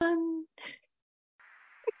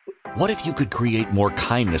What if you could create more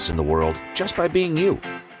kindness in the world just by being you?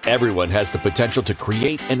 Everyone has the potential to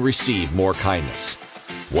create and receive more kindness.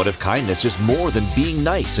 What if kindness is more than being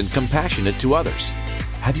nice and compassionate to others?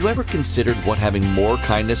 Have you ever considered what having more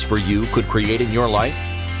kindness for you could create in your life?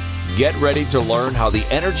 Get ready to learn how the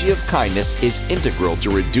energy of kindness is integral to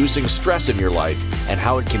reducing stress in your life and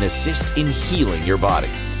how it can assist in healing your body.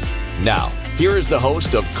 Now, here is the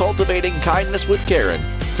host of Cultivating Kindness with Karen,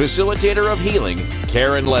 facilitator of healing,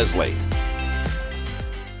 Karen Leslie.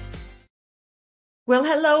 Well,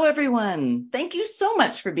 hello, everyone. Thank you so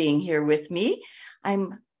much for being here with me.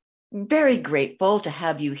 I'm very grateful to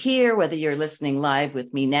have you here, whether you're listening live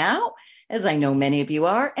with me now, as I know many of you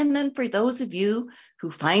are, and then for those of you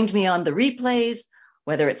who find me on the replays,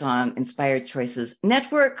 whether it's on Inspired Choices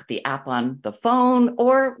Network, the app on the phone,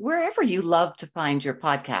 or wherever you love to find your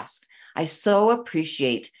podcast. I so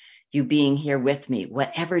appreciate you being here with me,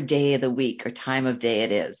 whatever day of the week or time of day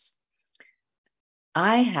it is.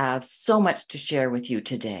 I have so much to share with you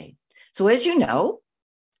today. So as you know,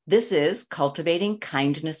 this is Cultivating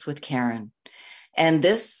Kindness with Karen. And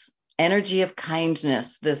this energy of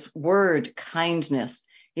kindness, this word kindness,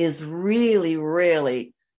 is really,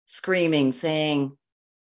 really screaming, saying,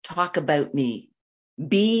 talk about me,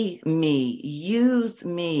 be me, use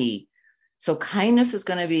me. So kindness is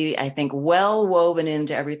going to be, I think, well woven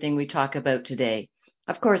into everything we talk about today.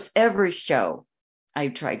 Of course, every show, I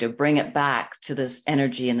try to bring it back to this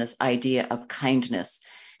energy and this idea of kindness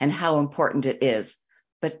and how important it is.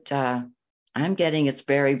 But I'm getting it's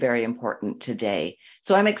very, very important today.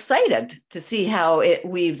 So I'm excited to see how it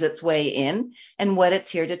weaves its way in and what it's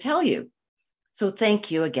here to tell you. So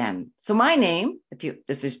thank you again. So my name,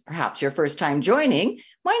 this is perhaps your first time joining,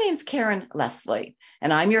 my name's Karen Leslie,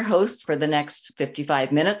 and I'm your host for the next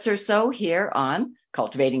 55 minutes or so here on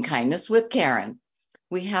Cultivating Kindness with Karen.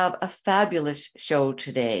 We have a fabulous show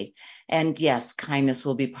today, and yes, kindness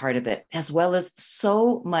will be part of it, as well as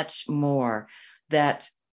so much more that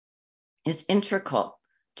is integral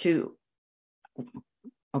to,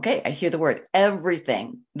 okay, I hear the word,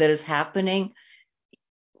 everything that is happening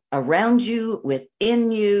around you,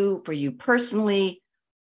 within you, for you personally,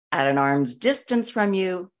 at an arm's distance from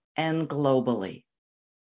you, and globally.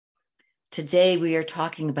 Today, we are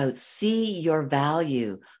talking about see your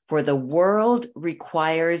value, for the world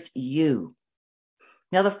requires you.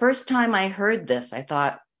 Now, the first time I heard this, I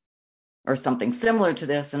thought, or something similar to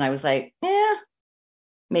this, and I was like,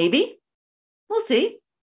 maybe, we'll see.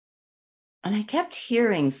 And I kept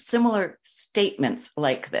hearing similar statements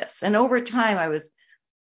like this. And over time, I was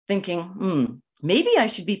thinking, maybe I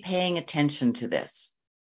should be paying attention to this.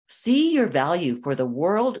 See your value, for the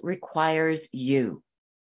world requires you.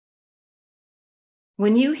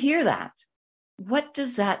 When you hear that, what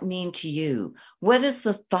does that mean to you? What is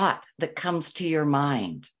the thought that comes to your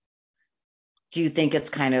mind? Do you think it's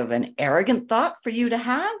kind of an arrogant thought for you to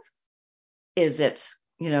have? Is it,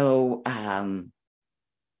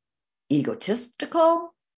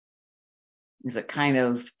 egotistical? Is it kind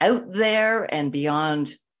of out there and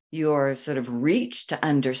beyond your sort of reach to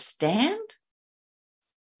understand?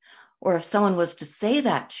 Or if someone was to say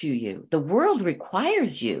that to you, the world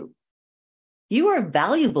requires you. You are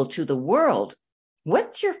valuable to the world.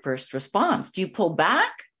 What's your first response? Do you pull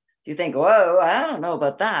back? Do you think, whoa, I don't know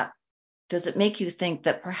about that? Does it make you think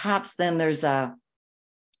that perhaps then there's a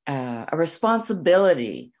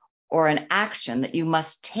responsibility or an action that you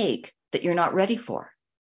must take that you're not ready for?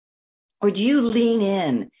 Or do you lean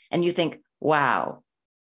in and you think, wow,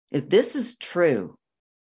 if this is true,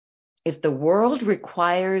 if the world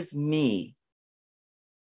requires me,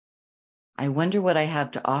 I wonder what I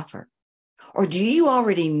have to offer. Or do you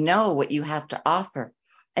already know what you have to offer?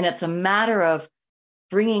 And it's a matter of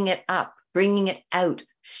bringing it up, bringing it out,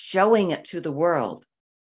 showing it to the world.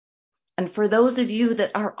 And for those of you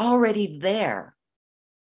that are already there,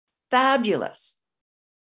 fabulous.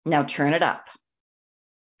 Now turn it up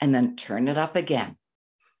and then turn it up again.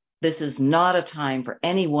 This is not a time for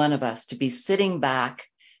any one of us to be sitting back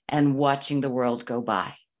and watching the world go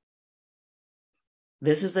by.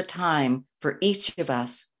 This is a time for each of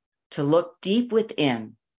us to look deep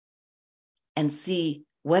within and see,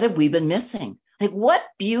 what have we been missing? Like, what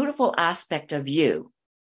beautiful aspect of you,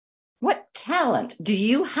 what talent do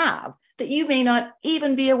you have that you may not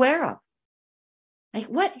even be aware of? Like,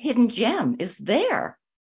 what hidden gem is there?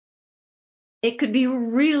 It could be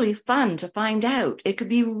really fun to find out. It could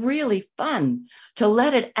be really fun to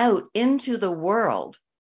let it out into the world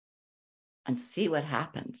and see what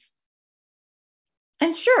happens.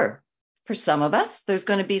 And sure, for some of us, there's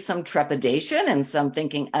going to be some trepidation and some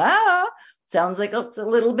thinking, sounds like it's a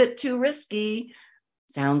little bit too risky.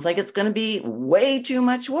 Sounds like it's going to be way too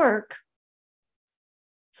much work.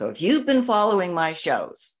 So if you've been following my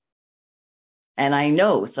shows, and I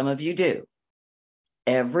know some of you do,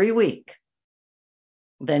 every week,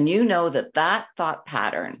 then you know that that thought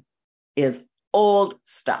pattern is old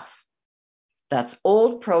stuff. That's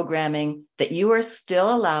old programming that you are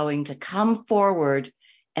still allowing to come forward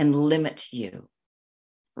and limit you,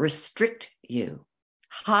 restrict you,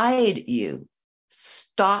 hide you,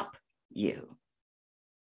 stop you.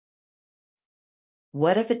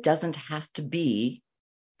 What if it doesn't have to be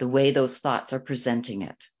the way those thoughts are presenting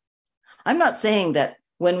it? I'm not saying that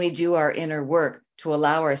when we do our inner work to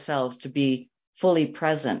allow ourselves to be fully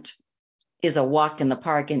present is a walk in the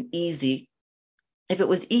park and easy. If it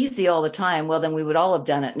was easy all the time, well, then we would all have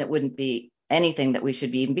done it and it wouldn't be anything that we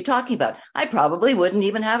should even be talking about. I probably wouldn't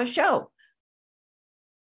even have a show.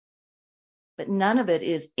 But none of it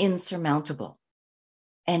is insurmountable.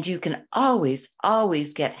 And you can always,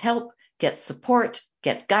 always get help, get support,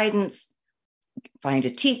 get guidance, find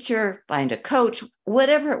a teacher, find a coach,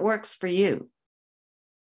 whatever it works for you.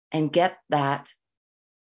 And get that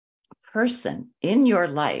person in your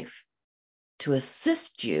life to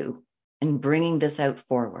assist you in bringing this out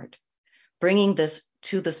forward, bringing this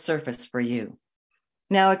to the surface for you.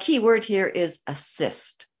 Now, a key word here is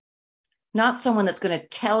assist. Not someone that's going to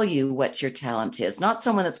tell you what your talent is, not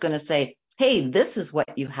someone that's going to say, hey, this is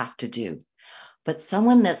what you have to do, but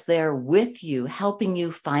someone that's there with you, helping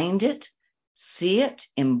you find it, see it,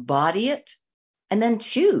 embody it, and then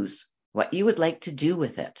choose what you would like to do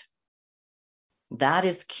with it. That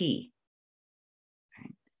is key.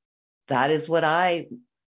 That is what I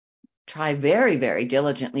try very, very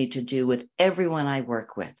diligently to do with everyone I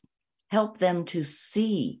work with. Help them to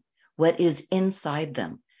see what is inside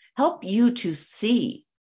them. Help you to see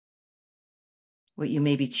what you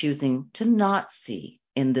may be choosing to not see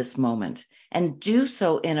in this moment, and do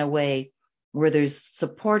so in a way where there's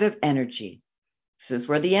supportive energy. This is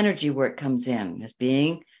where the energy work comes in, as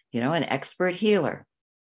being, an expert healer.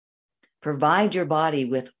 Provide your body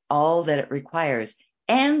with all that it requires,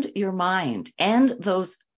 and your mind, and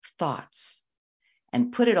those thoughts,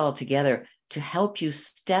 and put it all together to help you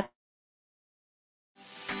step.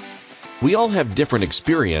 We all have different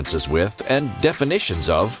experiences with and definitions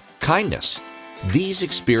of kindness. These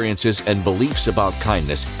experiences and beliefs about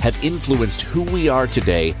kindness have influenced who we are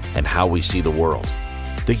today and how we see the world.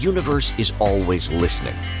 The universe is always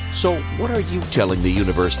listening. So what are you telling the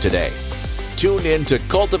universe today? Tune in to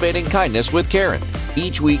Cultivating Kindness with Karen.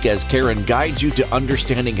 Each week as Karen guides you to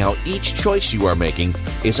understanding how each choice you are making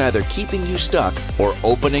is either keeping you stuck or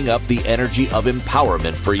opening up the energy of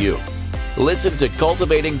empowerment for you. Listen to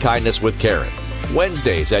Cultivating Kindness with Karen,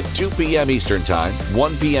 Wednesdays at 2 p.m. Eastern Time,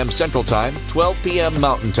 1 p.m. Central Time, 12 p.m.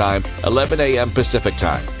 Mountain Time, 11 a.m. Pacific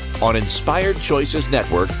Time on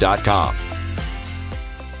InspiredChoicesNetwork.com.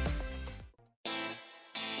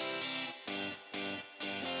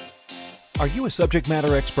 Are you a subject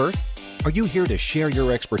matter expert? Are you here to share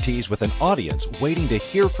your expertise with an audience waiting to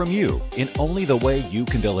hear from you in only the way you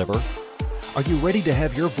can deliver? Are you ready to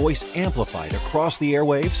have your voice amplified across the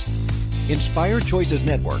airwaves? Inspired Choices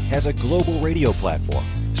Network has a global radio platform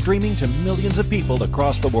streaming to millions of people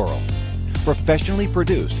across the world. Professionally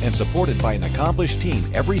produced and supported by an accomplished team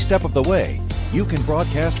every step of the way, you can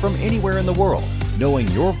broadcast from anywhere in the world, knowing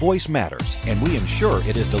your voice matters, and we ensure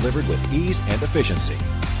it is delivered with ease and efficiency.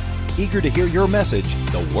 Eager to hear your message,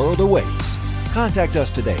 the world awaits. Contact us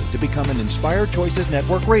today to become an Inspired Choices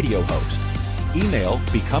Network radio host. Email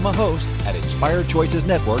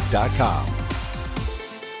becomeahost@inspiredchoicesnetwork.com.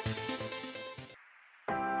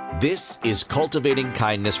 This is Cultivating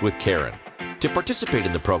Kindness with Karen. To participate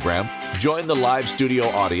in the program, join the live studio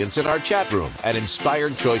audience in our chat room at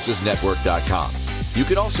InspiredChoicesNetwork.com. You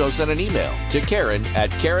can also send an email to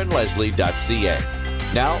Karen@KarenLeslie.ca.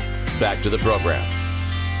 Now, back to the program.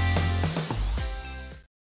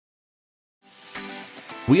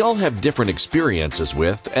 We all have different experiences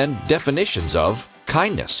with and definitions of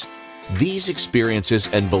kindness. These experiences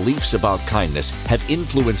and beliefs about kindness have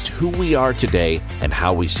influenced who we are today and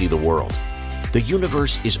how we see the world. The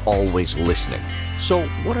universe is always listening. So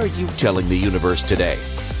what are you telling the universe today?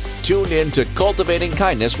 Tune in to Cultivating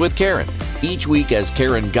Kindness with Karen. Each week as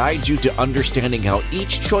Karen guides you to understanding how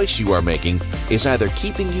each choice you are making is either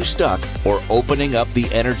keeping you stuck or opening up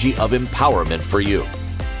the energy of empowerment for you.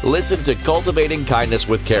 Listen to Cultivating Kindness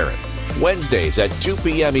with Karen, Wednesdays at 2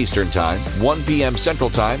 p.m. Eastern Time, 1 p.m. Central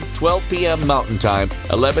Time, 12 p.m. Mountain Time,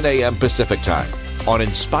 11 a.m. Pacific Time on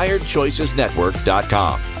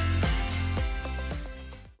InspiredChoicesNetwork.com.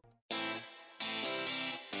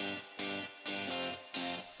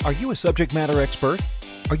 Are you a subject matter expert?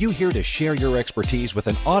 Are you here to share your expertise with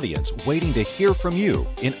an audience waiting to hear from you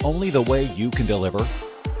in only the way you can deliver?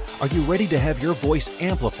 Are you ready to have your voice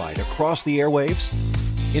amplified across the airwaves?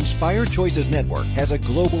 Inspired Choices Network has a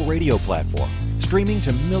global radio platform streaming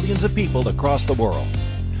to millions of people across the world.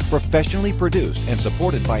 Professionally produced and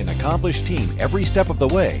supported by an accomplished team every step of the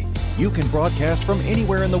way, you can broadcast from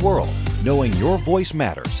anywhere in the world, knowing your voice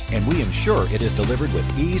matters, and we ensure it is delivered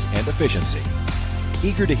with ease and efficiency.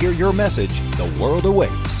 Eager to hear your message, the world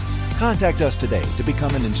awaits. Contact us today to become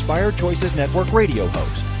an Inspired Choices Network radio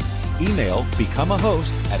host. Email become a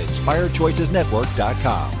host at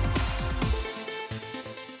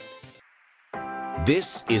inspiredchoicesnetwork.com.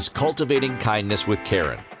 This is Cultivating Kindness with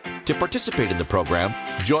Karen. To participate in the program,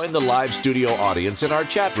 join the live studio audience in our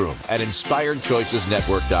chat room at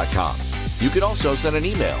inspiredchoicesnetwork.com. You can also send an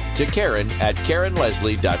email to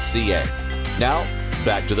karen@karenleslie.ca. Now,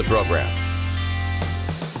 back to the program.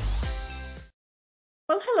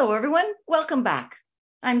 Well, hello, everyone. Welcome back.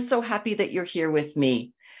 I'm so happy that you're here with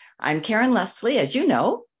me. I'm Karen Leslie, as you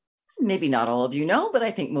know. Maybe not all of you know, but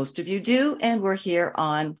I think most of you do. And we're here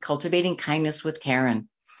on Cultivating Kindness with Karen.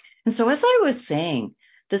 And so as I was saying,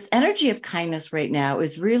 this energy of kindness right now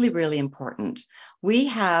is really, really important. We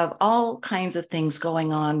have all kinds of things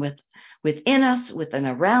going on within us, within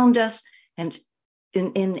around us, and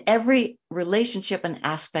in every relationship and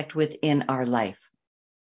aspect within our life.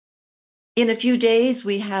 In a few days,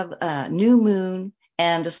 we have a new moon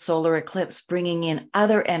and a solar eclipse bringing in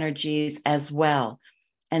other energies as well.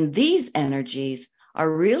 And these energies are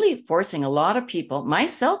really forcing a lot of people,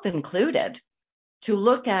 myself included, to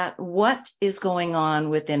look at what is going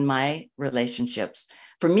on within my relationships.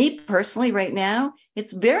 For me personally, right now,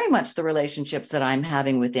 it's very much the relationships that I'm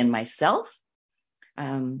having within myself.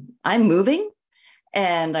 I'm moving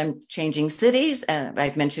and I'm changing cities, and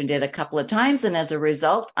I've mentioned it a couple of times. And as a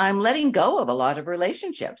result, I'm letting go of a lot of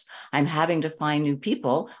relationships. I'm having to find new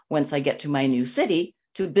people once I get to my new city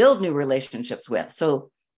to build new relationships with. So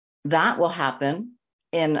that will happen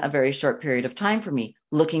in a very short period of time for me,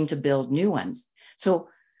 looking to build new ones. So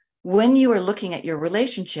when you are looking at your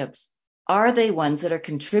relationships, are they ones that are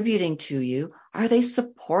contributing to you? Are they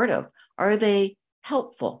supportive? Are they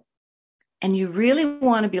helpful? And you really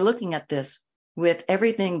want to be looking at this with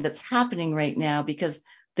everything that's happening right now, because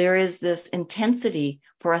there is this intensity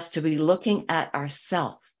for us to be looking at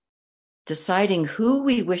ourselves, deciding who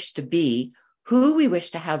we wish to be, who we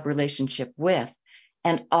wish to have relationship with.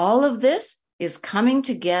 And all of this is coming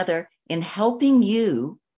together in helping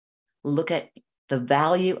you look at the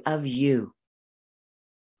value of you.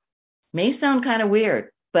 May sound kind of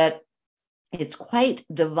weird, but it's quite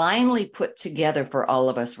divinely put together for all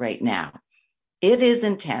of us right now. It is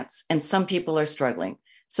intense, and some people are struggling.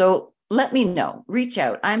 So let me know. Reach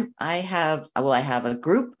out. I have a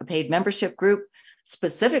group, a paid membership group,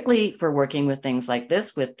 specifically for working with things like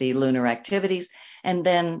this, with the lunar activities, and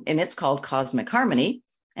it's called Cosmic Harmony.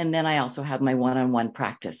 And then I also have my one-on-one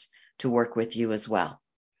practice to work with you as well.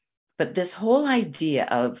 But this whole idea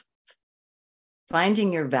of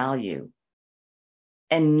finding your value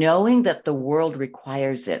and knowing that the world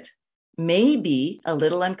requires it may be a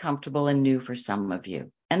little uncomfortable and new for some of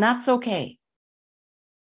you, and that's okay.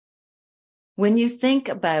 When you think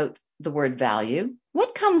about the word value,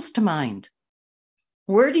 what comes to mind?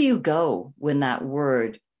 Where do you go when that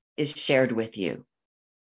word is shared with you?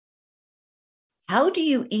 How do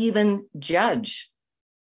you even judge,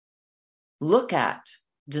 look at,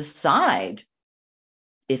 decide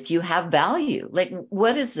if you have value? Like,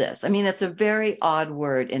 what is this? I mean, it's a very odd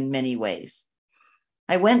word in many ways.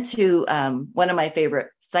 I went to one of my favorite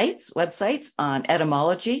websites on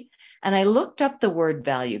etymology, and I looked up the word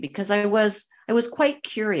value because I was quite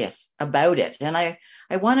curious about it. And I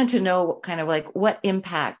wanted to know kind of like what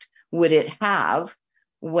impact would it have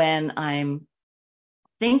when I'm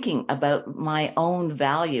thinking about my own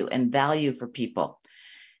value and value for people.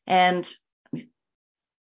 And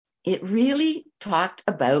it really talked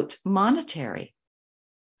about monetary.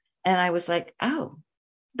 And I was like, oh,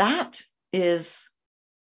 that is,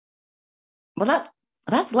 well,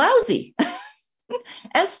 that's lousy.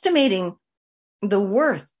 Estimating the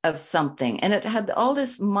worth of something. And it had all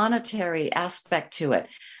this monetary aspect to it.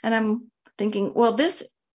 And I'm thinking, well, this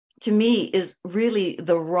to me is really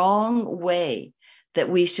the wrong way that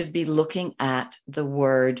we should be looking at the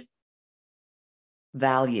word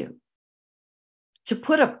value. To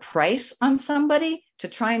put a price on somebody to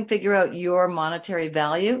try and figure out your monetary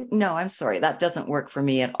value, no, I'm sorry, that doesn't work for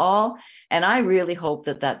me at all. And I really hope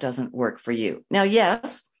that that doesn't work for you. Now,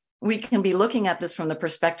 yes, we can be looking at this from the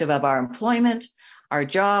perspective of our employment, our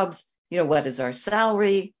jobs, what is our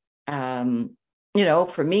salary?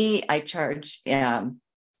 For me, I charge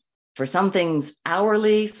For some things,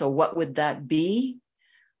 hourly. So what would that be?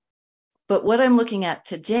 But what I'm looking at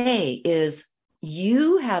today is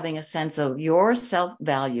you having a sense of your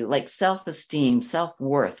self-value, like self-esteem,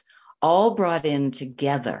 self-worth, all brought in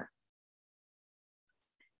together,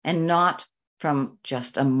 and not from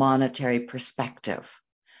just a monetary perspective,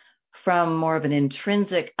 from more of an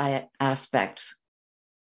intrinsic aspect.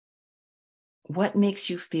 What makes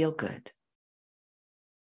you feel good?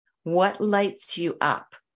 What lights you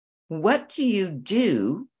up? What do you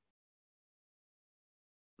do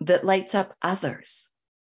that lights up others?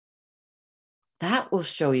 That will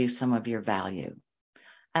show you some of your value,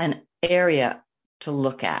 an area to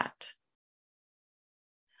look at.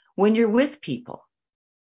 When you're with people,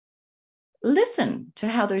 listen to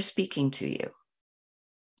how they're speaking to you.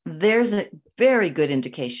 There's a very good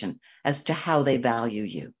indication as to how they value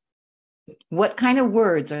you. What kind of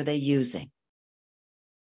words are they using?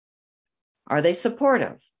 Are they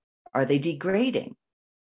supportive? Are they degrading?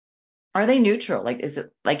 Are they neutral? Like, is it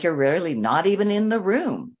like you're rarely not even in the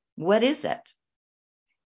room? What is it?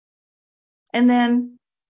 And then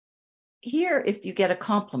here, if you get a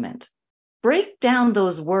compliment, break down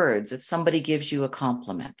those words. If somebody gives you a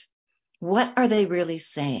compliment, what are they really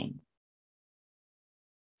saying?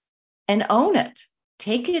 And own it.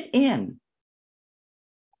 Take it in.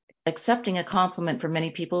 Accepting a compliment for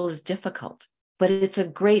many people is difficult, but it's a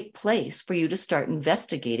great place for you to start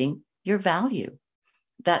investigating your value.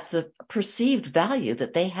 That's a perceived value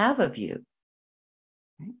that they have of you.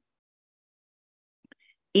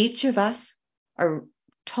 Each of us are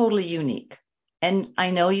totally unique. And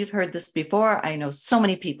I know you've heard this before. I know so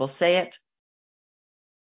many people say it.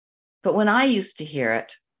 But when I used to hear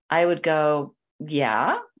it, I would go,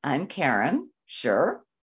 yeah, I'm Karen. Sure.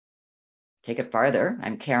 Take it farther.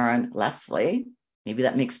 I'm Karen Leslie. Maybe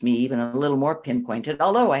that makes me even a little more pinpointed,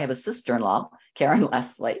 although I have a sister-in-law, Karen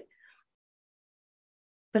Leslie.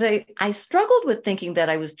 But I struggled with thinking that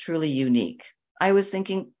I was truly unique. I was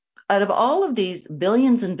thinking, out of all of these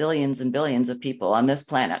billions and billions and billions of people on this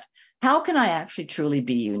planet, how can I actually truly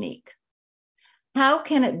be unique? How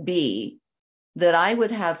can it be that I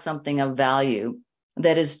would have something of value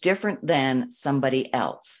that is different than somebody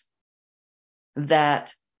else,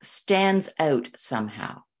 that stands out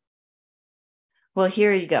somehow? Well,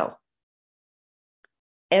 here you go.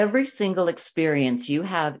 Every single experience you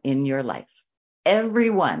have in your life,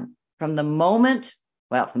 everyone, from the moment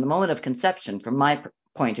of conception, from my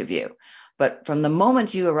point of view, but from the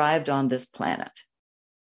moment you arrived on this planet,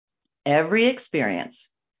 every experience,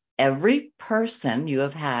 every person you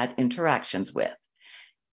have had interactions with,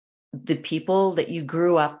 the people that you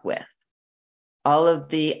grew up with, all of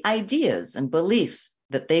the ideas and beliefs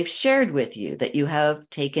that they've shared with you that you have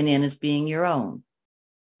taken in as being your own,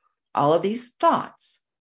 all of these thoughts,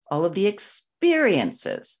 all of the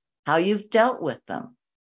experiences, how you've dealt with them,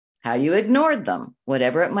 how you ignored them,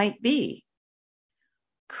 whatever it might be,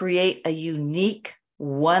 create a unique,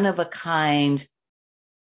 one-of-a-kind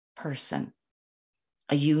person,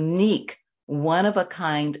 a unique,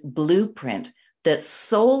 one-of-a-kind blueprint that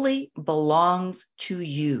solely belongs to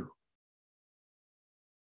you.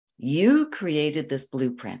 You created this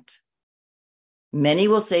blueprint. Many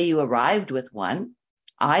will say you arrived with one.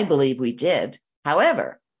 I believe we did.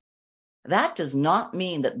 However, that does not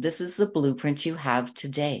mean that this is the blueprint you have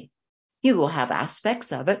today. You will have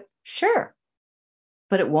aspects of it, sure,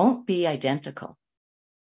 but it won't be identical.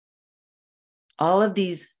 All of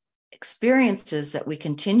these experiences that we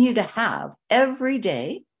continue to have every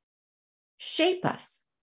day shape us,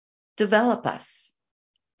 develop us,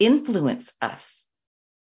 influence us,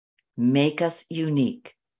 make us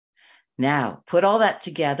unique. Now, put all that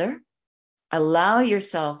together, allow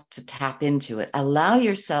yourself to tap into it, allow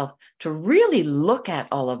yourself to really look at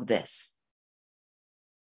all of this.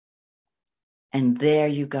 And there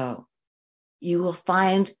you go. You will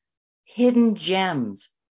find hidden gems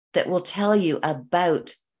that will tell you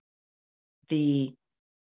about the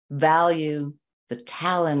value, the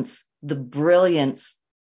talents, the brilliance,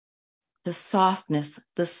 the softness,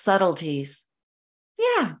 the subtleties.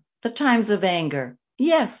 Yeah, the times of anger.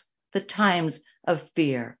 Yes, the times of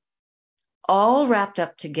fear. All wrapped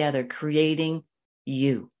up together, creating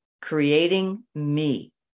you, creating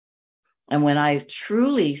me. And when I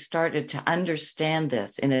truly started to understand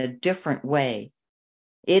this in a different way,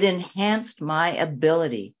 it enhanced my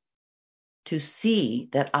ability to see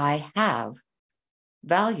that I have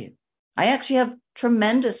value. I actually have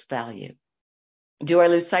tremendous value. Do I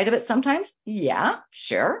lose sight of it sometimes? Yeah,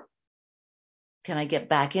 sure. Can I get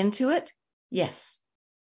back into it? Yes.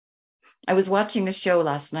 I was watching a show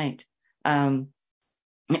last night.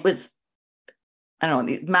 It was I don't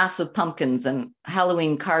know, these massive pumpkins and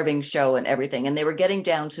Halloween carving show and everything. And they were getting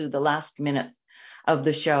down to the last minutes of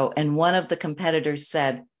the show. And one of the competitors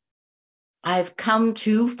said, I've come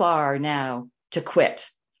too far now to quit.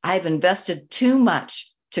 I've invested too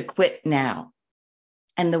much to quit now.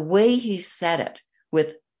 And the way he said it,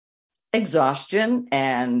 with exhaustion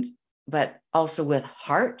but also with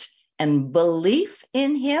heart and belief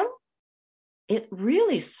in him, it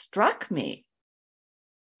really struck me.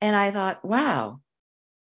 And I thought, wow,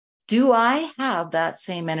 do I have that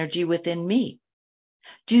same energy within me?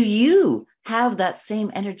 Do you have that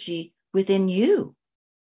same energy within you?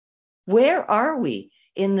 Where are we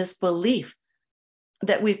in this belief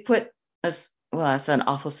that we've put well, that's an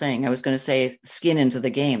awful saying. I was going to say skin into the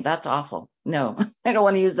game. That's awful. No, I don't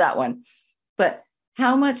want to use that one. But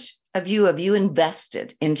how much have you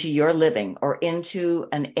invested into your living, or into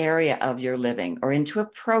an area of your living, or into a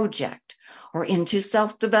project, or into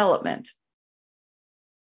self-development,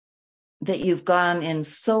 that you've gone in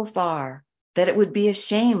so far that it would be a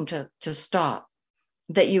shame to stop,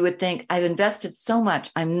 that you would think, I've invested so much,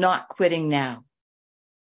 I'm not quitting now.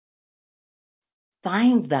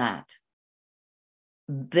 Find that.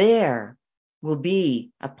 There will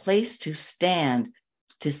be a place to stand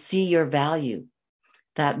to see your value.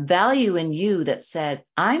 That value in you that said,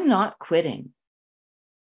 I'm not quitting.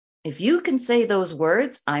 If you can say those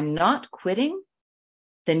words, I'm not quitting,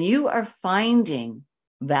 then you are finding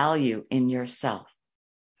value in yourself.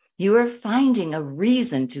 You are finding a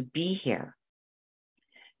reason to be here.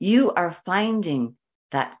 You are finding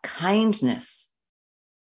that kindness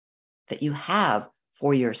that you have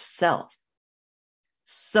for yourself.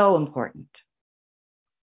 So important.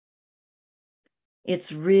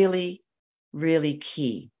 It's really, really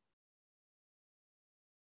key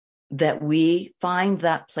that we find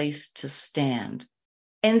that place to stand.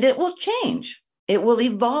 And it will change. It will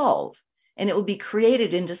evolve. And it will be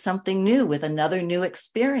created into something new with another new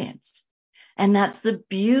experience. And that's the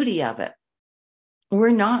beauty of it. We're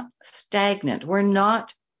not stagnant. We're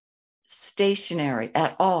not stationary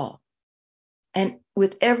at all. And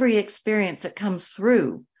with every experience that comes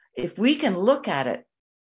through, if we can look at it,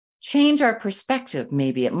 change our perspective,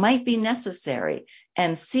 maybe it might be necessary,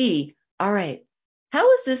 and see, all right,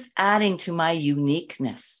 how is this adding to my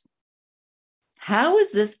uniqueness? How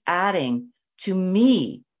is this adding to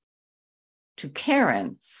me, to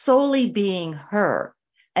Karen, solely being her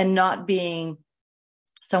and not being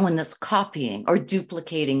someone that's copying or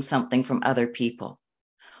duplicating something from other people?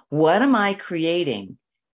 What am I creating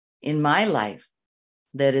in my life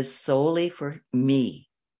that is solely for me,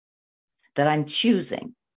 that I'm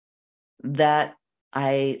choosing, that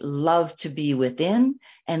I love to be within,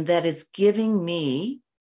 and that is giving me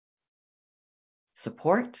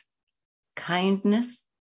support, kindness,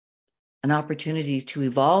 an opportunity to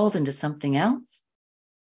evolve into something else,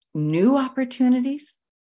 new opportunities,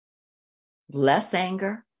 less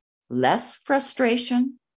anger, less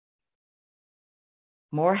frustration,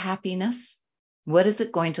 more happiness? What is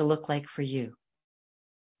it going to look like for you?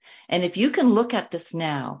 And if you can look at this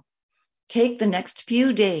now, take the next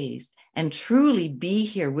few days and truly be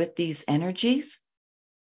here with these energies,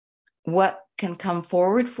 what can come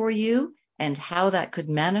forward for you and how that could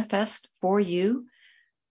manifest for you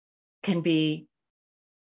can be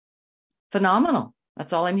phenomenal.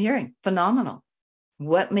 That's all I'm hearing. Phenomenal.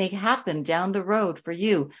 What may happen down the road for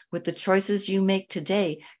you with the choices you make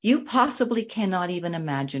today, you possibly cannot even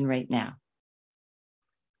imagine right now.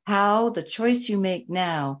 How the choice you make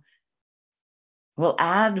now will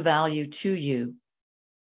add value to you,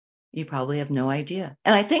 you probably have no idea.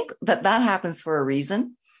 And I think that happens for a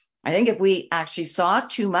reason. I think if we actually saw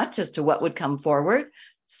too much as to what would come forward,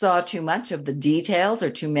 saw too much of the details or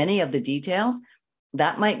too many of the details,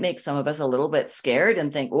 that might make some of us a little bit scared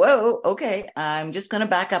and think, whoa, okay, I'm just going to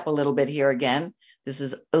back up a little bit here again. This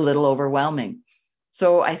is a little overwhelming.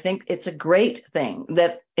 So I think it's a great thing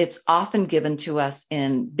that it's often given to us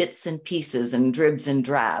in bits and pieces and dribs and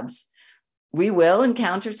drabs. We will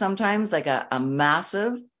encounter sometimes like a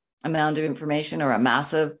massive amount of information or a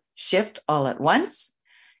massive shift all at once,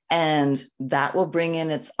 and that will bring in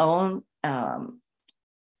its own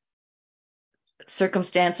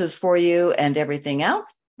circumstances for you and everything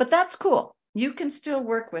else, but that's cool. You can still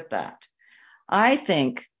work with that. I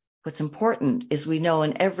think what's important is we know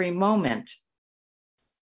in every moment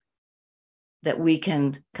that we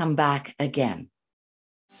can come back again.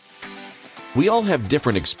 We all have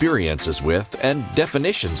different experiences with and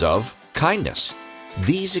definitions of kindness.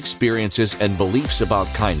 These experiences and beliefs about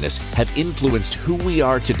kindness have influenced who we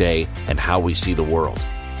are today and how we see the world.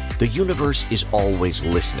 The universe is always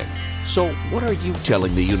listening. So what are you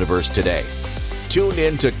telling the universe today? Tune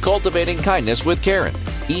in to Cultivating Kindness with Karen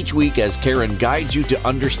each week as Karen guides you to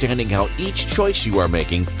understanding how each choice you are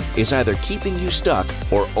making is either keeping you stuck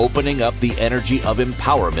or opening up the energy of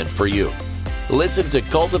empowerment for you. Listen to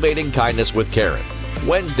Cultivating Kindness with Karen,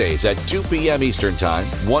 Wednesdays at 2 p.m. Eastern Time,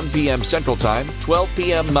 1 p.m. Central Time, 12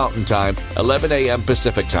 p.m. Mountain Time, 11 a.m.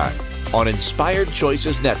 Pacific Time on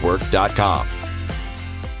InspiredChoicesNetwork.com.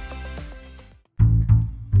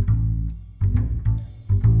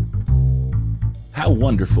 How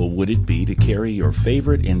wonderful would it be to carry your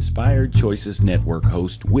favorite Inspired Choices Network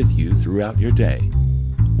host with you throughout your day?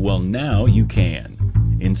 Well, now you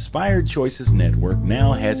can. Inspired Choices Network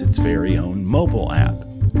now has its very own mobile app.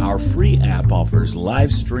 Our free app offers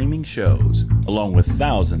live streaming shows, along with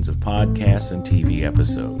thousands of podcasts and TV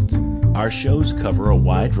episodes. Our shows cover a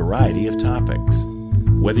wide variety of topics.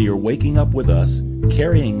 Whether you're waking up with us,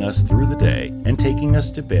 carrying us through the day, and taking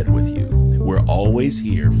us to bed with you, we're always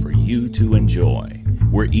here for you to enjoy.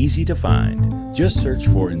 We're easy to find. Just search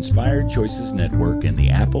for Inspired Choices Network in the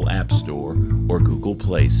Apple App Store or Google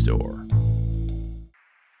Play Store.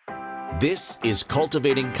 This is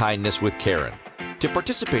Cultivating Kindness with Karen. To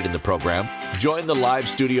participate in the program, join the live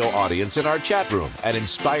studio audience in our chat room at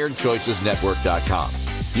InspiredChoicesNetwork.com.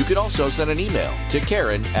 You can also send an email to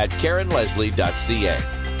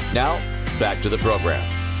Karen@KarenLeslie.ca. Now, back to the program.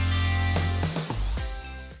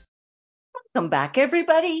 Welcome back,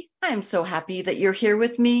 everybody. I'm so happy that you're here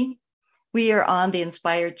with me. We are on the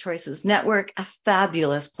Inspired Choices Network, a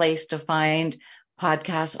fabulous place to find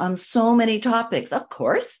podcasts on so many topics. Of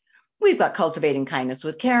course, we've got Cultivating Kindness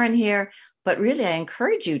with Karen here, but really I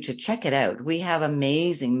encourage you to check it out. We have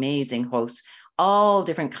amazing, amazing hosts, all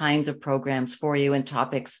different kinds of programs for you and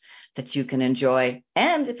topics that you can enjoy.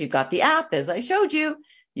 And if you've got the app, as I showed you,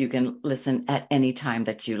 you can listen at any time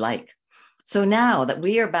that you like. So now that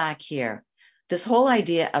we are back here, this whole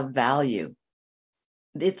idea of value,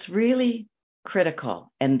 it's really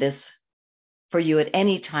critical in this for you at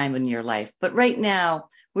any time in your life. But right now,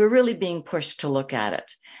 we're really being pushed to look at it.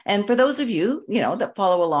 And for those of you, that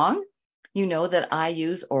follow along, you know that I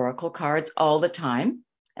use oracle cards all the time.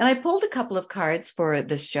 And I pulled a couple of cards for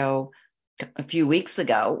the show a few weeks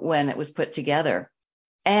ago when it was put together.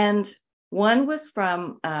 And one was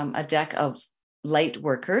from a deck of Light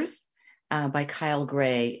Workers by Kyle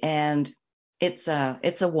Gray. And it's a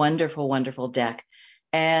wonderful, wonderful deck.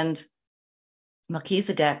 And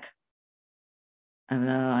Melchizedek,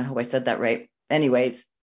 I hope I said that right. Anyways,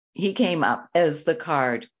 he came up as the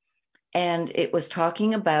card. And it was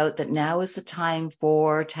talking about that now is the time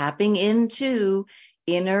for tapping into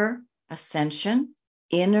inner ascension,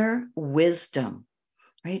 inner wisdom,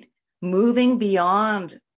 right? Moving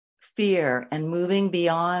beyond fear and moving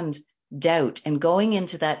beyond doubt and going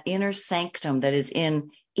into that inner sanctum that is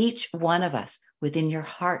in each one of us, within your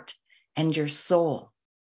heart and your soul.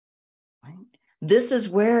 Right? This is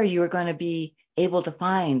where you are going to be able to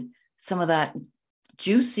find some of that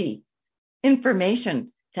juicy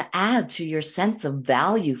information to add to your sense of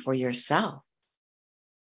value for yourself.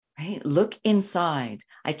 Right? Look inside.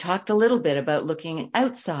 I talked a little bit about looking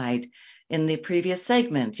outside in the previous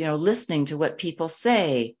segment, listening to what people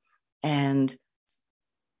say and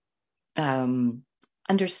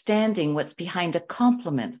understanding what's behind a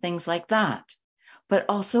compliment, things like that. But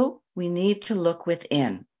also, we need to look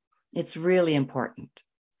within. It's really important.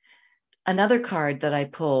 Another card that I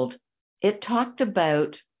pulled, it talked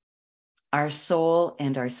about our soul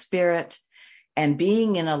and our spirit and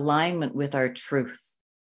being in alignment with our truth.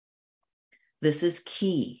 This is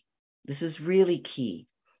key. This is really key.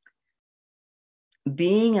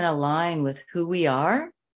 Being in alignment with who we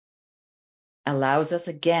are allows us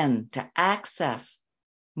again to access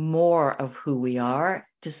more of who we are,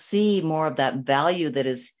 to see more of that value that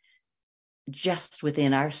is just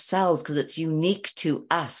within ourselves because it's unique to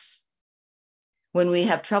us. When we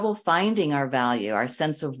have trouble finding our value, our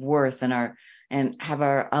sense of worth and have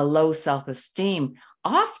a low self-esteem,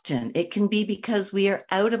 often it can be because we are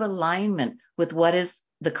out of alignment with what is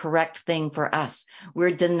the correct thing for us.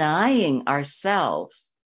 We're denying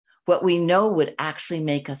ourselves what we know would actually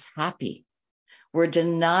make us happy. We're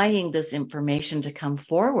denying this information to come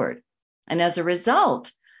forward. And as a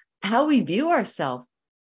result, how we view ourselves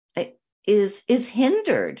is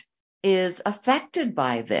hindered, is affected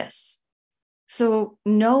by this. So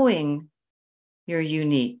knowing you're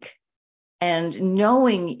unique and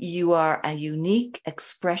knowing you are a unique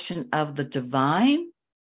expression of the divine,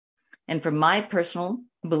 and from my personal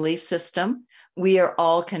belief system, we are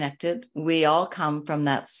all connected. We all come from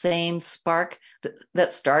that same spark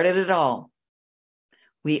that started it all.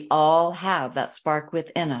 We all have that spark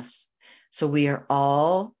within us. So we are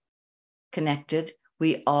all connected.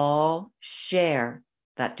 We all share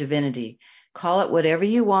that divinity. Call it whatever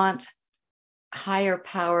you want, higher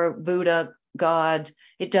power, Buddha, God,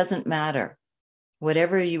 it doesn't matter.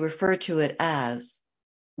 Whatever you refer to it as,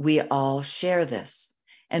 we all share this.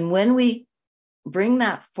 And when we bring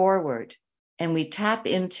that forward and we tap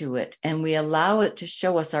into it and we allow it to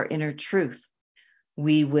show us our inner truth,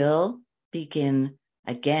 we will begin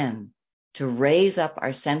again to raise up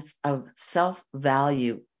our sense of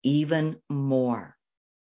self-value even more.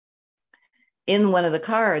 In one of the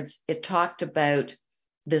cards, it talked about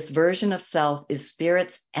this version of self is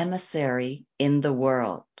spirit's emissary in the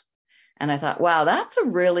world. And I thought, wow, that's a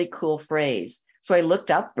really cool phrase. So I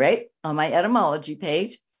looked up, right, on my etymology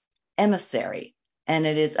page, emissary. And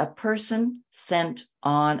it is a person sent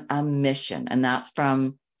on a mission. And that's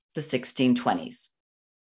from the 1620s.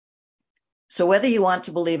 So whether you want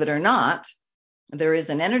to believe it or not, there is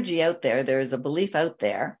an energy out there, there is a belief out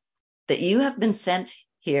there that you have been sent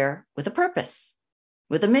here with a purpose,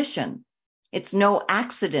 with a mission. It's no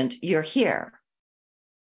accident you're here.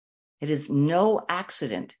 It is no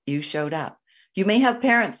accident you showed up. You may have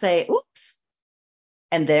parents say, oops,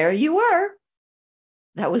 and there you were.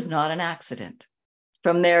 That was not an accident.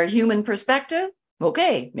 From their human perspective,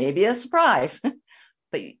 okay, maybe a surprise.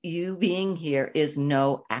 But you being here is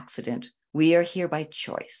no accident. We are here by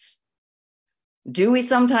choice. Do we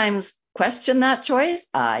sometimes question that choice?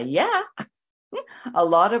 Yeah, a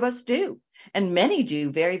lot of us do. And many do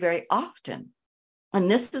very, very often. And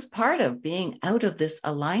this is part of being out of this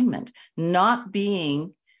alignment, not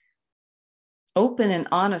being open and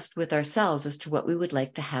honest with ourselves as to what we would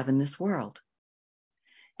like to have in this world.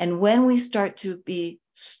 And when we start to be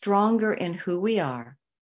stronger in who we are,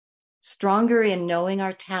 stronger in knowing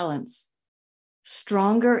our talents,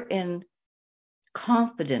 stronger in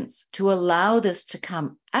confidence to allow this to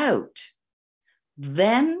come out,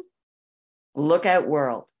 then look out,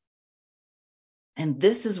 world. And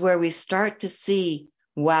this is where we start to see,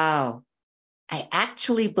 wow, I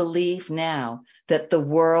actually believe now that the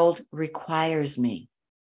world requires me.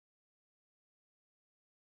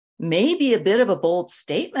 Maybe a bit of a bold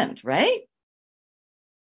statement, right?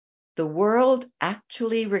 The world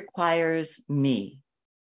actually requires me.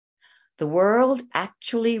 The world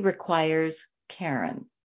actually requires Karen.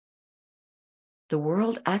 The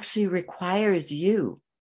world actually requires you.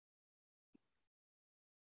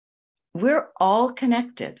 We're all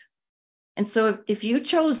connected. And so if you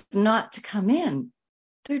chose not to come in,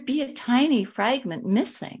 there'd be a tiny fragment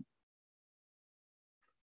missing.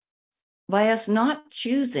 By us not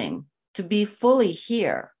choosing to be fully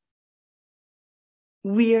here,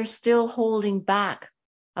 we are still holding back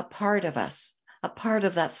a part of us, a part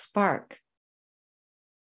of that spark.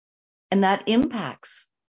 And that impacts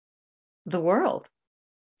the world.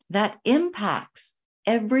 That impacts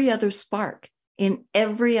every other spark in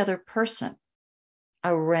every other person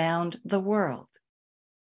around the world.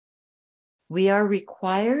 We are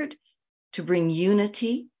required to bring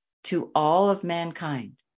unity to all of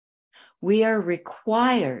mankind. We are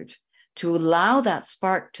required to allow that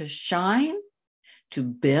spark to shine, to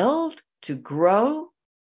build, to grow,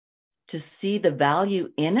 to see the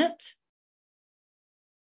value in it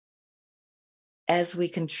as we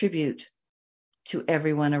contribute to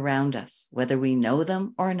everyone around us, whether we know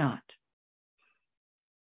them or not.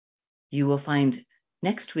 You will find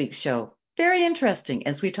next week's show very interesting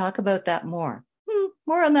as we talk about that more.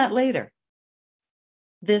 More on that later.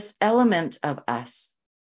 This element of us,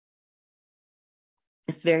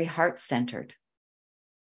 it's very heart-centered.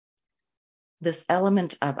 This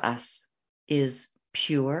element of us is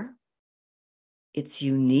pure, it's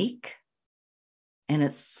unique, and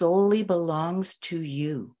it solely belongs to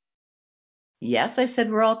you. Yes, I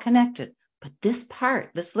said we're all connected, but this part,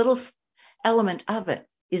 this little element of it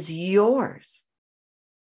is yours.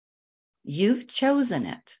 You've chosen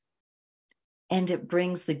it, and it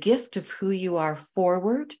brings the gift of who you are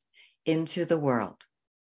forward into the world.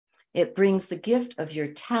 It brings the gift of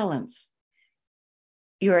your talents,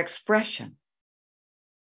 your expression.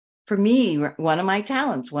 For me, one of my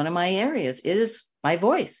talents, one of my areas is my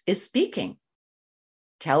voice, is speaking,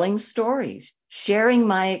 telling stories, sharing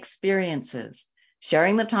my experiences,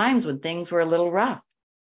 sharing the times when things were a little rough,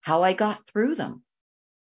 how I got through them,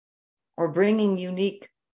 or bringing unique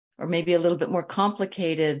or maybe a little bit more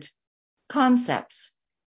complicated concepts,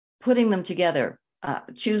 putting them together,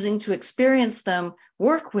 choosing to experience them,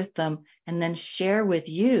 work with them, and then share with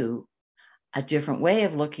you a different way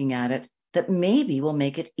of looking at it that maybe will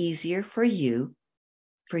make it easier for you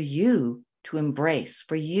to embrace,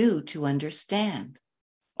 for you to understand,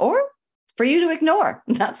 or for you to ignore.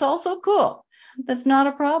 That's also cool. That's not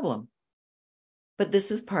a problem. But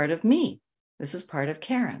this is part of me. This is part of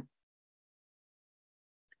Karen.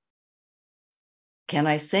 Can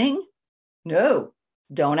I sing? No,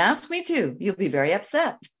 don't ask me to. You'll be very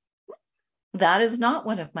upset. That is not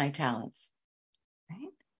one of my talents.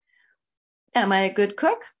 Right? Am I a good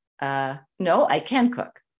cook? No, I can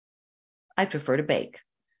cook. I prefer to bake.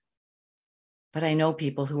 But I know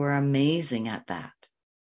people who are amazing at that.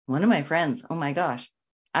 One of my friends, oh my gosh,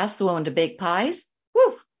 asked the woman to bake pies.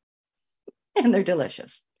 Woo! And they're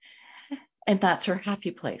delicious. And that's her happy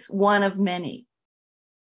place, one of many.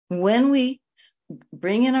 When we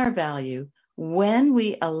bring in our value, when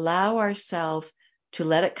we allow ourselves to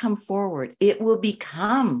let it come forward, it will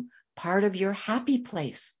become part of your happy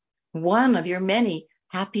place, one of your many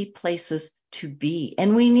happy places to be.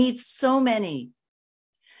 And we need so many.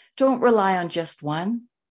 Don't rely on just one.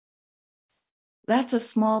 That's a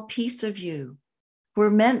small piece of you. We're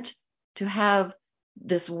meant to have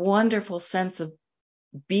this wonderful sense of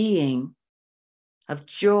being, of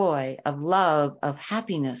joy, of love, of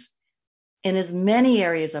happiness in as many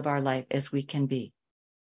areas of our life as we can be,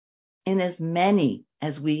 in as many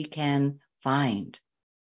as we can find.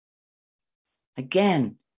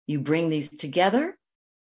 Again, you bring these together,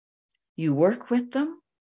 you work with them,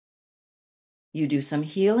 you do some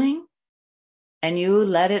healing, and you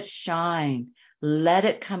let it shine. Let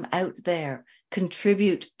it come out there,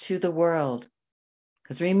 contribute to the world.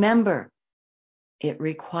 Because remember, it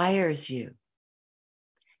requires you.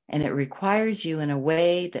 And it requires you in a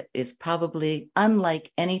way that is probably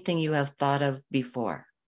unlike anything you have thought of before.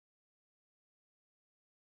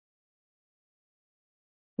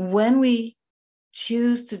 When we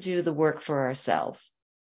choose to do the work for ourselves,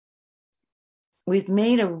 we've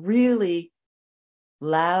made a really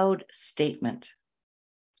loud statement.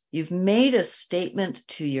 You've made a statement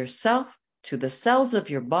to yourself, to the cells of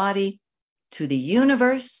your body, to the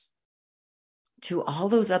universe, to all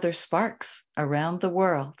those other sparks around the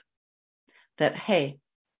world that, hey,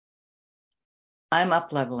 I'm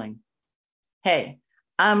up-leveling. Hey,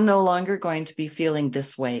 I'm no longer going to be feeling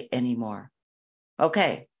this way anymore.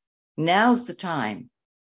 Okay, now's the time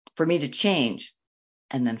for me to change,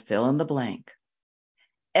 and then fill in the blank.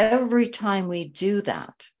 Every time we do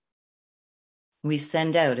that, we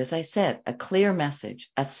send out, as I said, a clear message,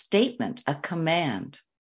 a statement, a command.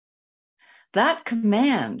 That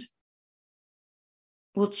command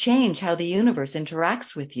will change how the universe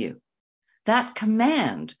interacts with you. That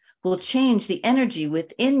command will change the energy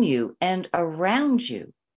within you and around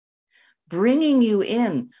you, bringing you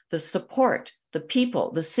in the support, the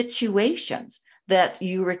people, the situations that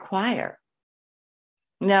you require.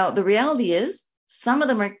 Now, the reality is, some of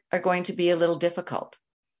them are going to be a little difficult.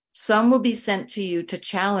 Some will be sent to you to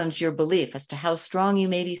challenge your belief as to how strong you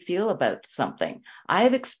maybe feel about something. I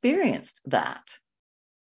have experienced that.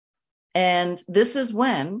 And this is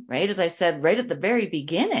when, right, as I said, right at the very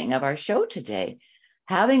beginning of our show today,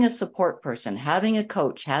 having a support person, having a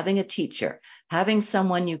coach, having a teacher, having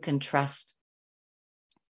someone you can trust,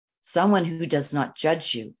 someone who does not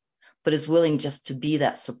judge you, but is willing just to be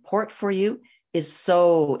that support for you is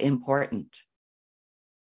so important.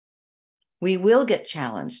 We will get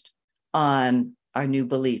challenged on our new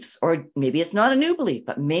beliefs, or maybe it's not a new belief,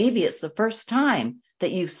 but maybe it's the first time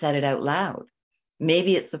that you've said it out loud.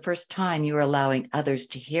 Maybe it's the first time you're allowing others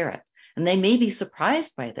to hear it, and they may be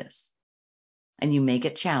surprised by this, and you may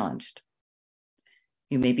get challenged.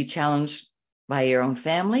 You may be challenged by your own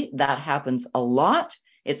family. That happens a lot.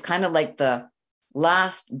 It's kind of like the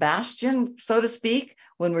last bastion, so to speak.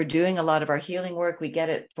 When we're doing a lot of our healing work, we get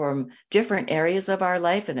it from different areas of our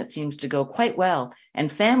life, and it seems to go quite well.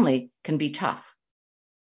 And family can be tough.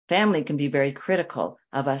 Family can be very critical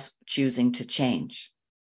of us choosing to change.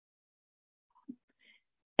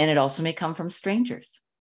 And it also may come from strangers,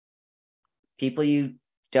 people you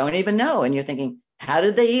don't even know. And you're thinking, how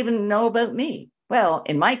did they even know about me? Well,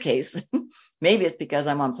 in my case, maybe it's because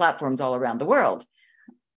I'm on platforms all around the world.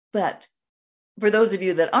 But for those of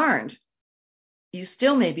you that aren't, you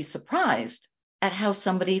still may be surprised at how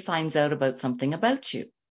somebody finds out about something about you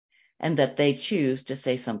and that they choose to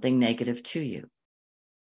say something negative to you.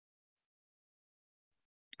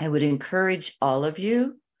 I would encourage all of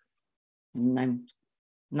you, and I'm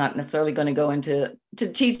not necessarily going to go into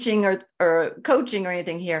teaching or coaching or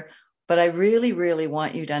anything here, but I really, really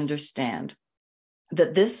want you to understand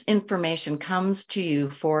that this information comes to you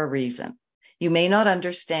for a reason. You may not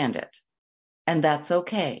understand it, and that's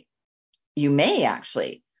okay. You may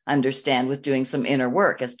actually understand with doing some inner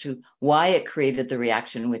work as to why it created the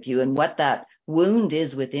reaction with you and what that wound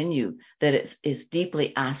is within you that is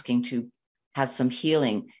deeply asking to have some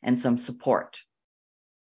healing and some support.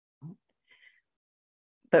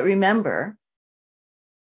 But remember,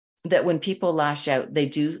 that when people lash out, they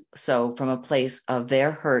do so from a place of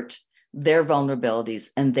their hurt, their vulnerabilities,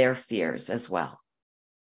 and their fears as well.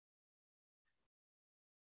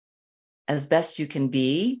 As best you can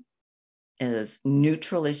be, as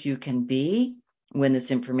neutral as you can be when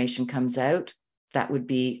this information comes out, that would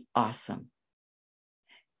be awesome.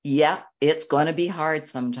 Yeah, it's going to be hard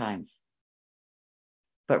sometimes.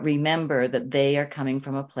 But remember that they are coming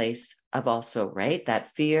from a place of also, right, that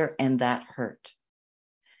fear and that hurt.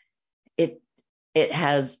 It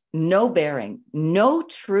has no bearing, no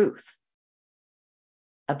truth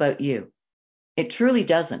about you. It truly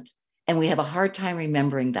doesn't. And we have a hard time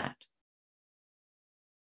remembering that.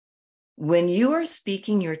 When you are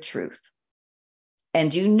speaking your truth,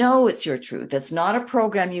 and you know it's your truth, it's not a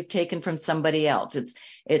program you've taken from somebody else.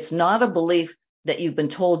 It's not a belief that you've been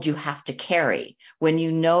told you have to carry. When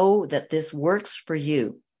you know that this works for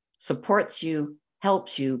you, supports you,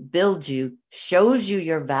 helps you, builds you, shows you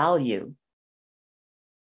your value,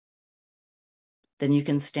 then you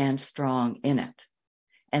can stand strong in it.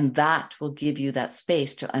 And that will give you that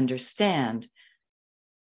space to understand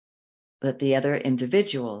that the other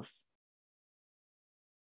individuals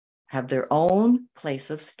have their own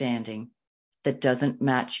place of standing that doesn't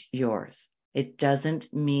match yours. It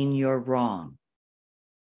doesn't mean you're wrong.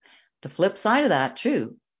 The flip side of that,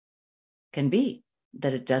 too, can be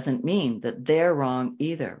that it doesn't mean that they're wrong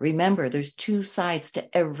either. Remember, there's two sides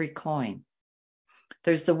to every coin.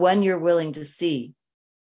 There's the one you're willing to see,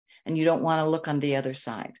 and you don't want to look on the other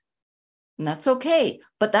side. And that's okay,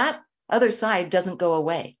 but that other side doesn't go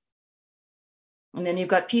away. And then you've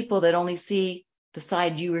got people that only see the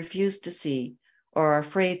side you refuse to see, or are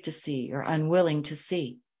afraid to see, or unwilling to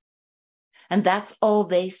see. And that's all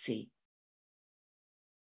they see.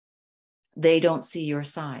 They don't see your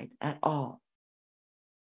side at all.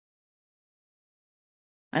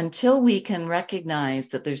 Until we can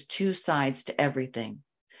recognize that there's two sides to everything,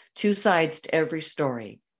 two sides to every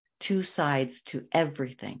story, two sides to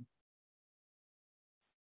everything,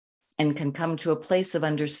 and can come to a place of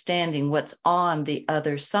understanding what's on the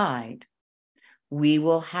other side, we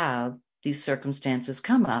will have these circumstances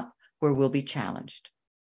come up where we'll be challenged.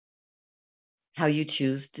 How you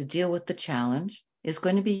choose to deal with the challenge is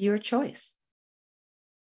going to be your choice.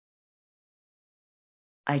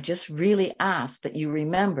 I just really ask that you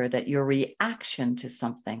remember that your reaction to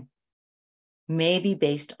something may be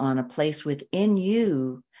based on a place within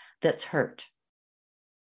you that's hurt,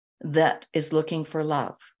 that is looking for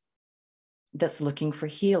love, that's looking for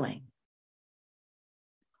healing,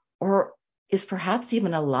 or is perhaps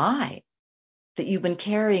even a lie that you've been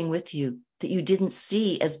carrying with you that you didn't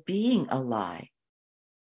see as being a lie.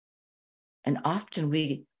 And often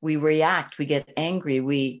we react, we get angry,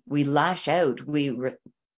 we lash out, we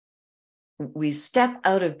step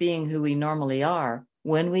out of being who we normally are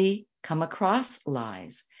when we come across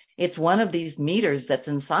lies. It's one of these meters that's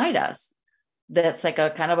inside us that's like a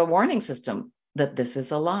kind of a warning system that this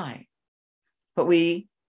is a lie. But we,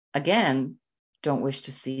 again, don't wish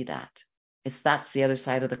to see that. That's the other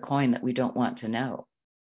side of the coin that we don't want to know.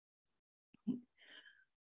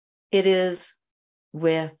 It is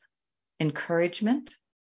with encouragement.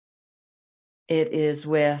 It is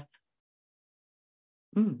with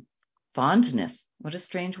fondness. What a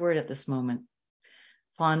strange word at this moment.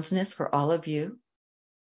 Fondness for all of you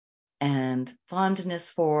and fondness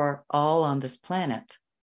for all on this planet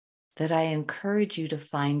that I encourage you to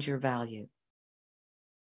find your value.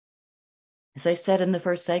 As I said in the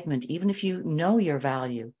first segment, even if you know your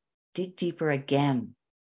value, dig deeper again.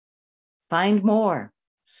 Find more,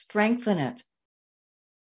 strengthen it,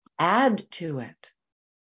 add to it,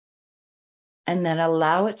 and then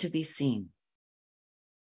allow it to be seen.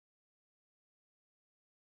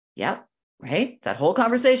 Yep, right? That whole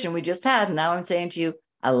conversation we just had, now I'm saying to you,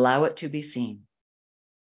 allow it to be seen.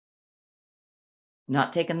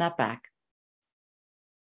 Not taking that back.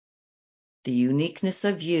 The uniqueness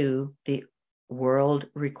of you, the world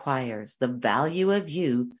requires. The value of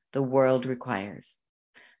you, the world requires.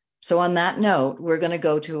 So on that note, we're going to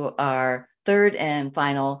go to our third and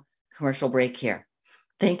final commercial break here.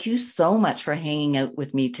 Thank you so much for hanging out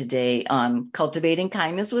with me today on Cultivating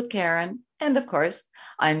Kindness with Karen. And of course,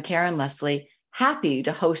 I'm Karen Leslie, happy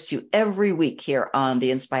to host you every week here on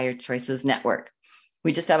the Inspired Choices Network.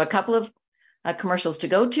 We just have a couple of commercials to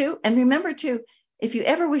go to. And remember too, if you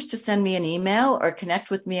ever wish to send me an email or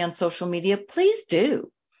connect with me on social media, please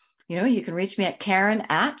do. You can reach me at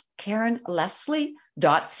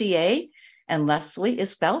Karen@KarenLeslie.ca, and Leslie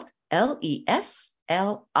is spelled Leslie.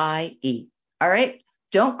 All right,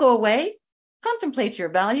 don't go away. Contemplate your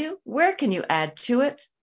value. Where can you add to it?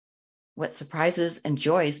 What surprises and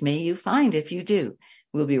joys may you find if you do?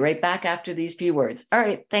 We'll be right back after these few words. All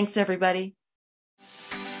right. Thanks, everybody.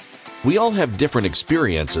 We all have different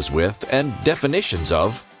experiences with and definitions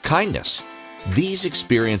of kindness. These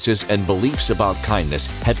experiences and beliefs about kindness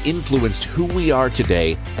have influenced who we are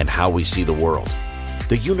today and how we see the world.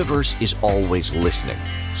 The universe is always listening.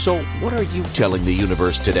 So what are you telling the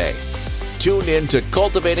universe today? Tune in to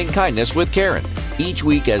Cultivating Kindness with Karen each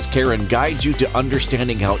week as Karen guides you to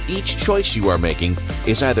understanding how each choice you are making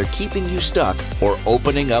is either keeping you stuck or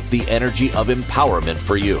opening up the energy of empowerment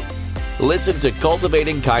for you. Listen to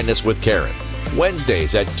Cultivating Kindness with Karen,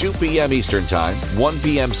 Wednesdays at 2 p.m. Eastern Time, 1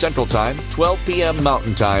 p.m. Central Time, 12 p.m.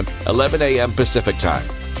 Mountain Time, 11 a.m. Pacific Time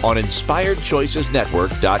on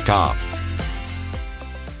InspiredChoicesNetwork.com.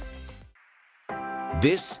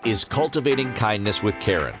 This is Cultivating Kindness with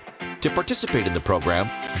Karen. To participate in the program,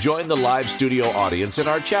 join the live studio audience in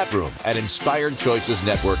our chat room at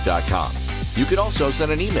InspiredChoicesNetwork.com. You can also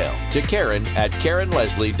send an email to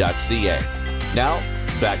Karen@KarenLeslie.ca. Now,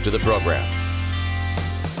 back to the program.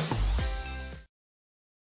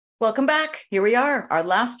 Welcome back. Here we are, our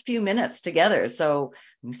last few minutes together. So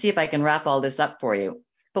let me see if I can wrap all this up for you.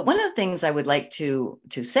 But one of the things I would like to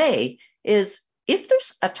say is if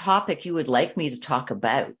there's a topic you would like me to talk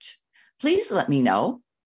about, please let me know.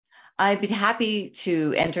 I'd be happy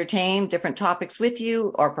to entertain different topics with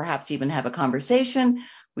you or perhaps even have a conversation.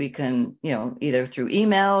 We can, either through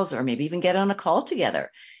emails or maybe even get on a call together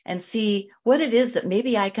and see what it is that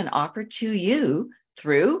maybe I can offer to you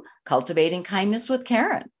through Cultivating Kindness with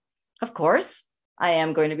Karen. Of course, I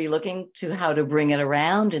am going to be looking to how to bring it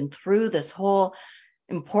around and through this whole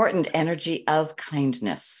important energy of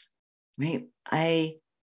kindness, right? I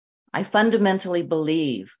fundamentally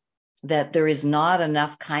believe that there is not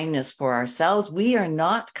enough kindness for ourselves. We are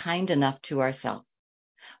not kind enough to ourselves.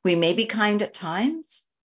 We may be kind at times.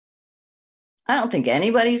 I don't think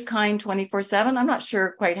anybody's kind 24/7. I'm not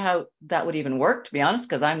sure quite how that would even work, to be honest,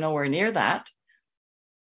 because I'm nowhere near that.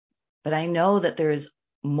 But I know that there is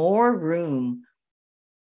more room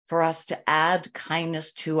for us to add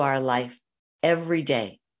kindness to our life every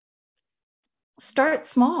day. Start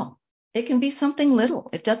small. It can be something little.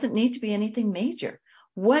 It doesn't need to be anything major.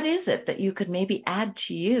 What is it that you could maybe add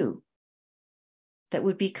to you that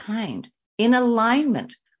would be kind, in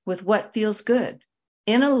alignment with what feels good,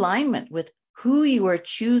 in alignment with who you are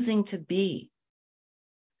choosing to be?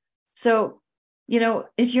 So,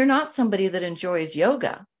 if you're not somebody that enjoys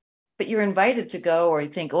yoga, but you're invited to go or you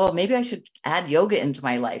think, oh, maybe I should add yoga into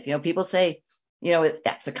my life. People say,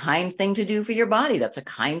 that's a kind thing to do for your body. That's a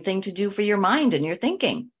kind thing to do for your mind and your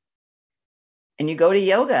thinking. And you go to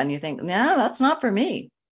yoga and you think, no, that's not for me.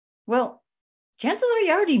 Well, chances are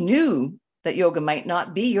you already knew that yoga might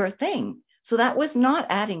not be your thing. So that was not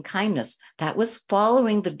adding kindness. That was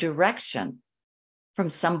following the direction from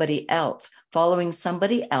somebody else, following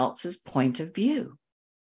somebody else's point of view.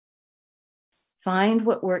 Find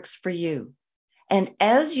what works for you. And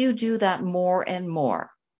as you do that more and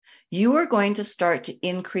more, you are going to start to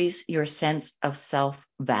increase your sense of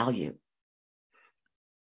self-value.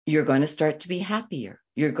 You're going to start to be happier.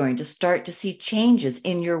 You're going to start to see changes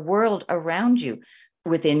in your world around you,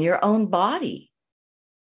 within your own body,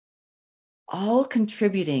 all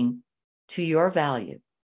contributing to your value,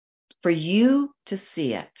 for you to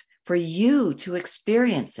see it, for you to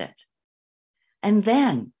experience it. And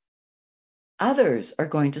then others are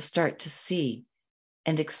going to start to see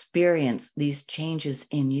and experience these changes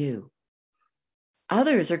in you.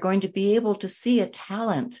 Others are going to be able to see a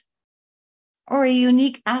talent or a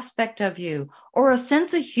unique aspect of you, or a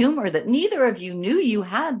sense of humor that neither of you knew you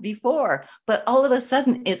had before, but all of a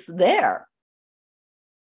sudden it's there.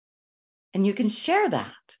 And you can share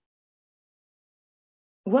that.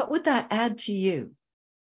 What would that add to you?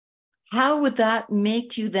 How would that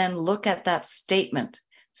make you then look at that statement?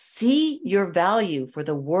 See your value, for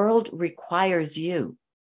the world requires you.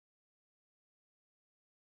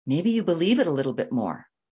 Maybe you believe it a little bit more.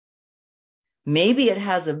 Maybe it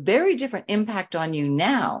has a very different impact on you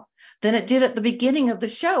now than it did at the beginning of the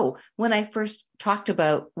show when I first talked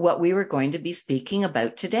about what we were going to be speaking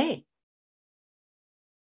about today.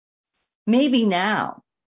 Maybe now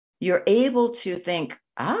you're able to think,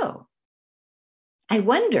 oh, I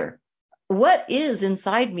wonder what is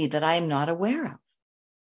inside me that I'm not aware of.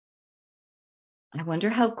 I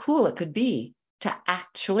wonder how cool it could be to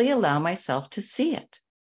actually allow myself to see it.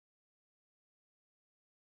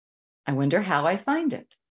 I wonder how I find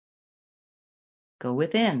it. Go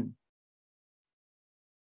within.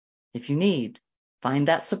 If you need, find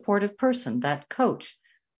that supportive person, that coach,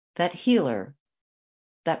 that healer,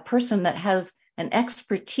 that person that has an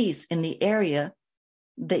expertise in the area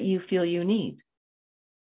that you feel you need.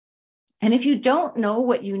 And if you don't know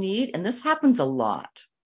what you need, and this happens a lot,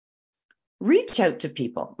 reach out to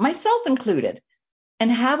people, myself included,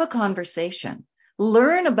 and have a conversation.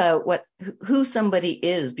 Learn about who somebody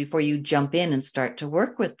is before you jump in and start to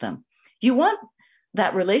work with them. You want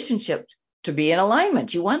that relationship to be in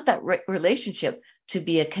alignment. You want that relationship to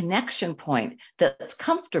be a connection point that's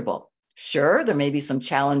comfortable. Sure, there may be some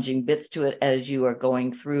challenging bits to it as you are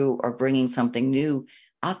going through or bringing something new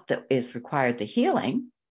up that is required the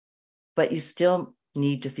healing, but you still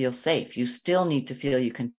need to feel safe. You still need to feel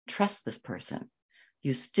you can trust this person.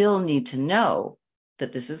 You still need to know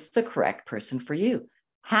that this is the correct person for you.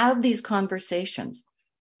 Have these conversations.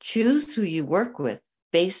 Choose who you work with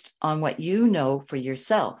based on what you know for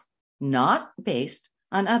yourself, not based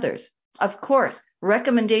on others. Of course,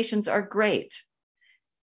 recommendations are great.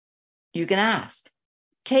 You can ask,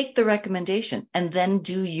 take the recommendation, and then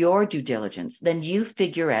do your due diligence. Then you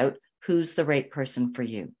figure out who's the right person for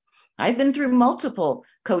you. I've been through multiple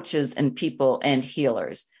coaches and people and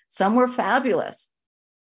healers. Some were fabulous.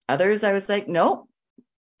 Others, I was like, nope.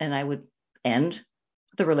 And I would end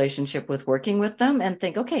the relationship with working with them and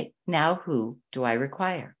think, okay, now who do I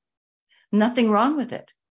require? Nothing wrong with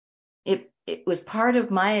it. It was part of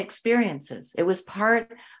my experiences. It was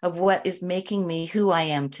part of what is making me who I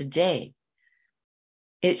am today.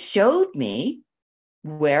 It showed me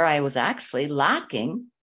where I was actually lacking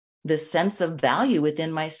this sense of value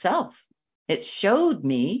within myself. It showed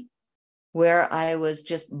me where I was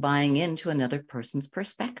just buying into another person's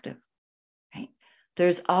perspective. Right?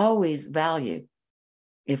 There's always value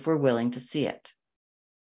if we're willing to see it.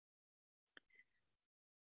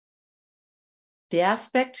 The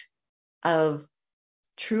aspect of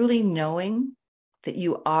truly knowing that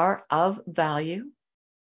you are of value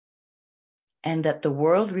and that the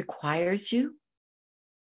world requires you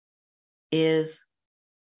is,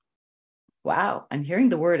 wow, I'm hearing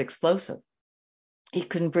the word explosive. It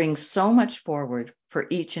can bring so much forward for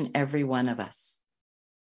each and every one of us.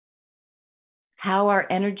 How our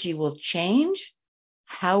energy will change,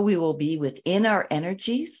 how we will be within our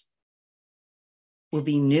energies will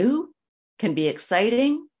be new, can be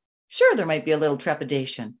exciting. Sure, there might be a little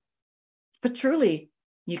trepidation, but truly,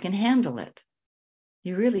 you can handle it.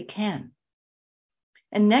 You really can.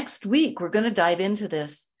 And next week, we're going to dive into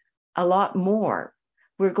this a lot more.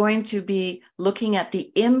 We're going to be looking at the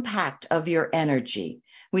impact of your energy.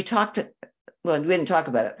 We didn't talk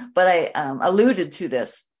about it, but I alluded to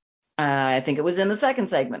this. I think it was in the second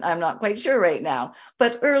segment. I'm not quite sure right now,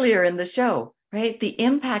 but earlier in the show, right? The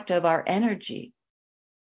impact of our energy.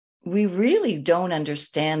 We really don't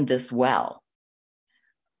understand this well.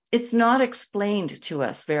 It's not explained to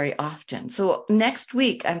us very often. So next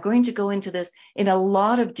week, I'm going to go into this in a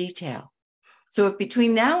lot of detail. So if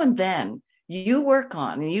between now and then you work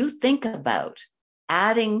on and you think about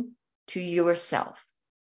adding to yourself,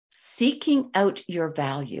 seeking out your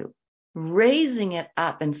value, raising it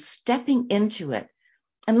up and stepping into it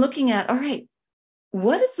and looking at, all right,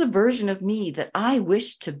 what is the version of me that I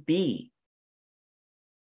wish to be?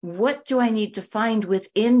 What do I need to find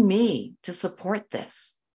within me to support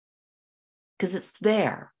this? Because it's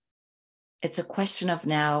there. It's a question of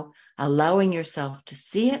now allowing yourself to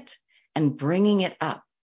see it and bringing it up.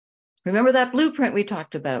 Remember that blueprint we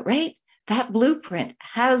talked about, right? That blueprint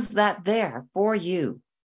has that there for you.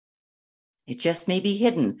 It just may be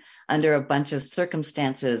hidden under a bunch of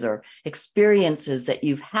circumstances or experiences that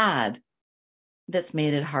you've had that's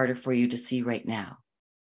made it harder for you to see right now.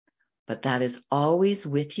 But that is always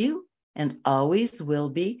with you and always will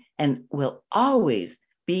be and will always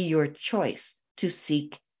be your choice to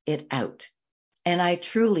seek it out. And I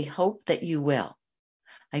truly hope that you will.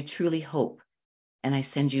 I truly hope. And I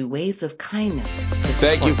send you waves of kindness.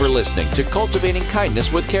 Thank you for listening to Cultivating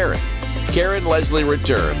Kindness with Karen. Karen Leslie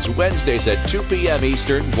returns Wednesdays at 2 p.m.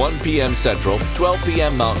 Eastern, 1 p.m. Central, 12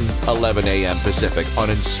 p.m. Mountain, 11 a.m. Pacific on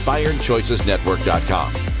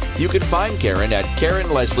InspiredChoicesNetwork.com. You can find Karen at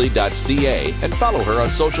KarenLeslie.ca and follow her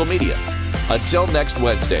on social media. Until next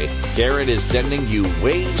Wednesday, Karen is sending you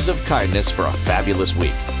waves of kindness for a fabulous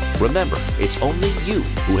week. Remember, it's only you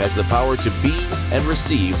who has the power to be and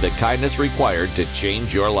receive the kindness required to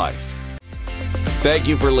change your life. Thank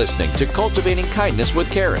you for listening to Cultivating Kindness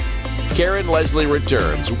with Karen. Karen Leslie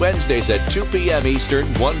returns Wednesdays at 2 p.m. Eastern,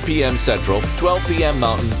 1 p.m. Central, 12 p.m.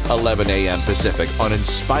 Mountain, 11 a.m. Pacific on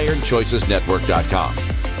InspiredChoicesNetwork.com.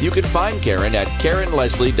 You can find Karen at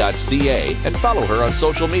KarenLeslie.ca and follow her on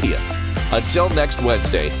social media. Until next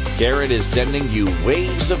Wednesday, Karen is sending you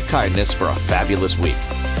waves of kindness for a fabulous week.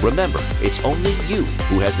 Remember, it's only you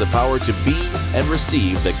who has the power to be and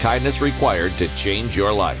receive the kindness required to change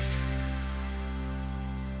your life.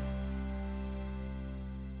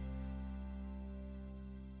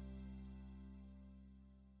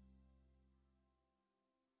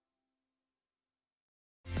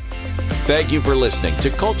 Thank you for listening to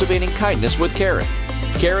Cultivating Kindness with Karen.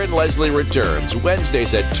 Karen Leslie returns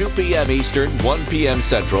Wednesdays at 2 p.m. Eastern, 1 p.m.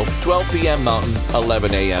 Central, 12 p.m. Mountain,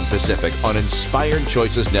 11 a.m. Pacific on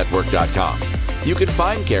InspiredChoicesNetwork.com. You can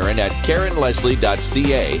find Karen at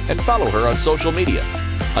KarenLeslie.ca and follow her on social media.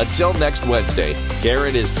 Until next Wednesday,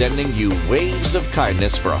 Karen is sending you waves of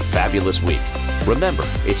kindness for a fabulous week. Remember,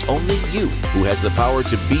 it's only you who has the power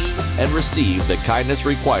to be and receive the kindness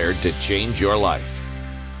required to change your life.